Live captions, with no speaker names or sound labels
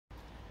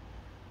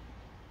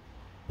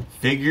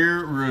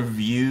Figure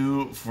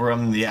review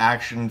from the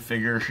Action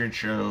Figure Shit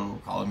Show,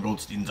 Colin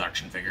Goldstein's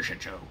Action Figure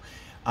Shit Show.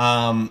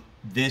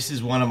 This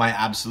is one of my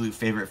absolute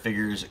favorite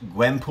figures.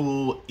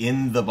 GwenPool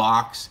in the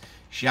box.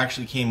 She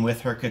actually came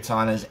with her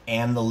katanas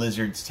and the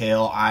lizard's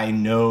tail. I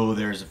know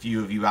there's a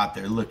few of you out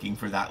there looking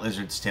for that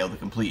lizard's tail to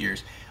complete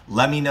yours.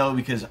 Let me know,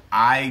 because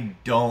I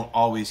don't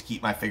always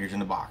keep my figures in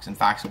the box. In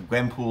fact,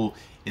 GwenPool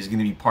is going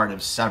to be part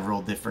of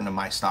several different of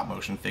my stop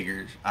motion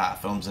figures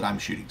films that I'm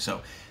shooting.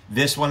 So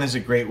this one is a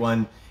great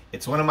one.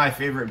 It's one of my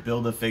favorite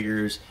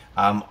Build-A-Figures.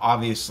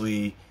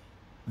 Obviously,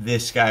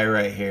 this guy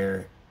right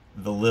here,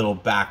 the little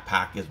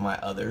backpack, is my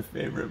other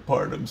favorite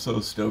part. I'm so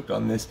stoked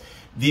on this.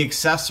 The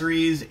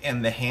accessories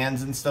and the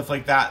hands and stuff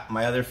like that,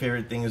 my other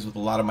favorite thing is with a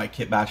lot of my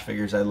Kit Bash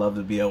figures, I love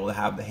to be able to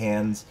have the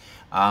hands.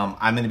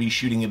 I'm going to be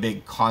shooting a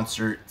big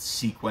concert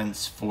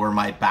sequence for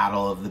my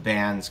Battle of the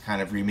Bands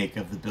kind of remake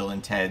of the Bill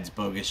and Ted's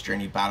Bogus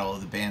Journey Battle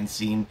of the Bands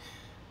scene.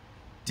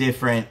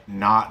 Different,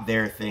 not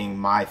their thing,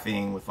 my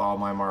thing, with all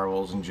my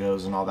Marvels and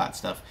Joes and all that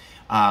stuff.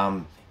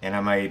 And I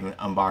might even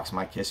unbox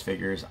my Kiss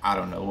figures. I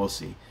don't know, we'll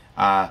see.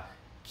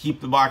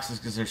 Keep the boxes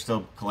because they're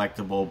still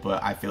collectible,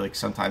 but I feel like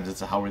sometimes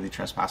it's a hellworthy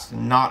trespass to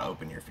not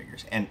open your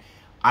figures. And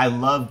I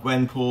love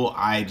GwenPool.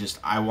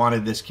 I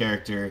wanted this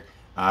character.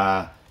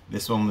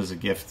 This one was a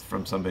gift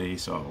from somebody,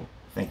 so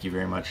thank you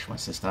very much, my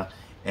sister.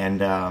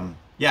 And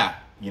yeah,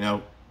 you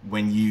know,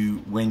 when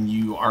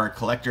you are a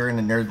collector and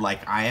a nerd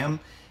like I am,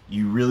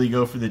 you really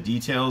go for the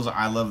details.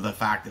 I love the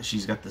fact that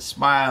she's got the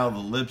smile, the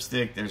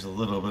lipstick. There's a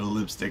little bit of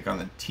lipstick on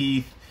the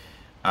teeth.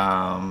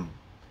 I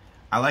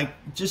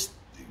like just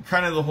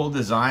kind of the whole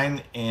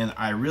design, and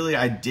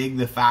I dig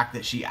the fact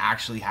that she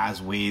actually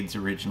has Wade's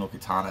original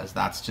katanas.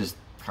 That's just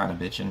kind of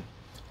bitching.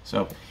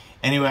 So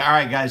anyway, all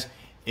right guys,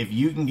 if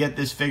you can get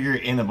this figure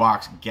in a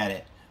box, get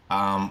it.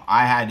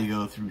 I had to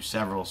go through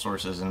several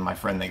sources, and my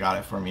friend that got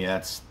it for me,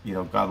 that's, you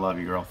know, God love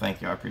you, girl.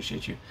 Thank you, I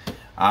appreciate you.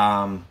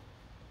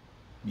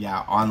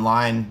 Yeah,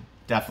 online,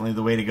 definitely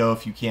the way to go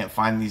if you can't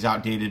find these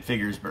outdated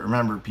figures. But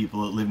remember,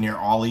 people that live near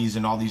Ollie's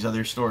and all these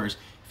other stores,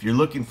 if you're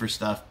looking for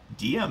stuff,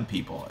 DM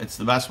people. It's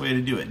the best way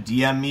to do it.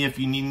 DM me if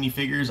you need any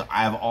figures.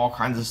 I have all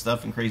kinds of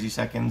stuff in crazy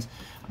seconds.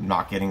 I'm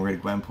not getting rid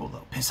of GwenPool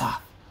though. Piss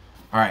off.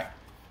 All right.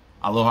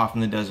 Aloha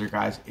from the desert,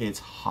 guys. It's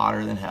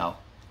hotter than hell.